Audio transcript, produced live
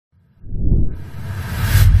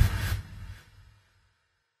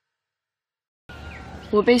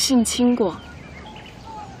我被性侵过。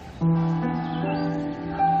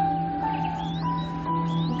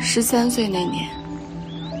13岁那年，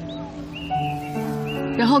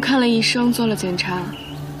然后看了医生，做了检查，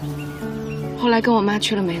后来跟我妈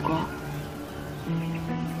去了美国。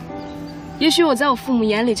也许我在我父母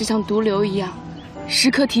眼里就像毒瘤一样，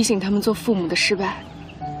时刻提醒他们做父母的失败。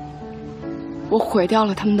我毁掉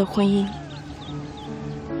了他们的婚姻，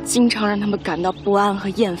经常让他们感到不安和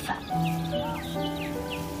厌烦。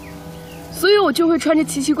所以我就会穿着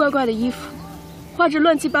奇奇怪怪的衣服，化着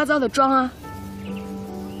乱七八糟的妆啊，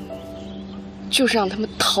就是让他们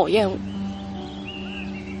讨厌我，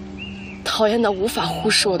讨厌到无法忽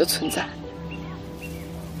视我的存在。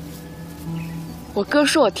我哥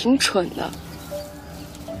说我挺蠢的，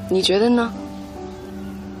你觉得呢？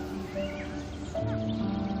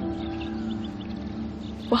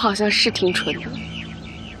我好像是挺蠢的，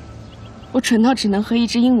我蠢到只能和一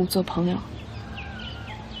只鹦鹉做朋友。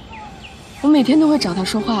我每天都会找他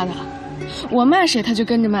说话的，我骂谁他就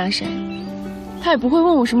跟着骂谁，他也不会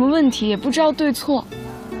问我什么问题，也不知道对错，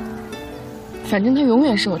反正他永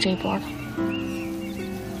远是我这一波的。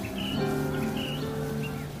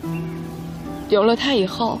有了他以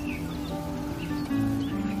后，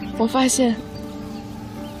我发现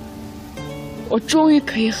我终于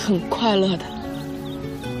可以很快乐的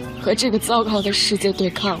和这个糟糕的世界对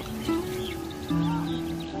抗了。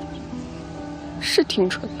是挺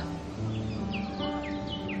蠢的，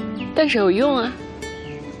但是有用啊，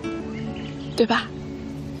对吧？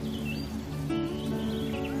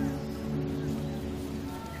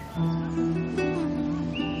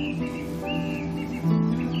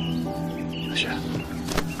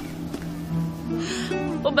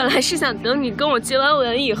我本来是想等你跟我结完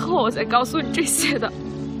吻以后，我再告诉你这些的。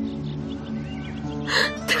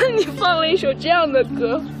但你放了一首这样的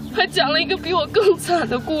歌，还讲了一个比我更惨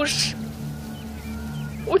的故事，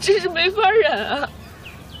我真是没法忍啊！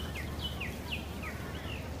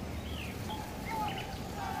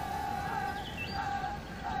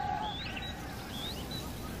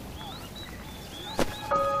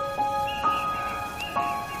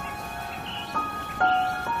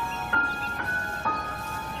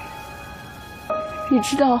你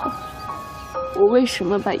知道我为什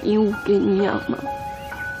么把鹦鹉给你养吗？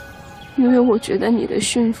因为我觉得你的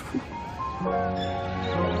驯服，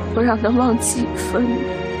我让它忘记愤怒，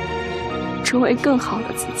成为更好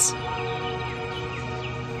的自己。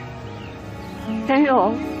还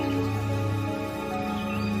有，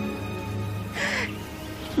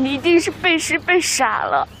你一定是被诗被傻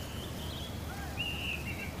了，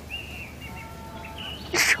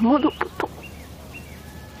你什么都不懂。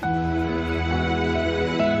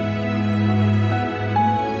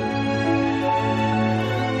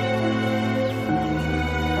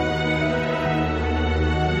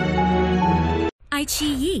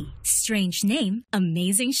iQIYI, strange name,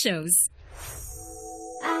 amazing shows.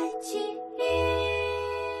 iQIYI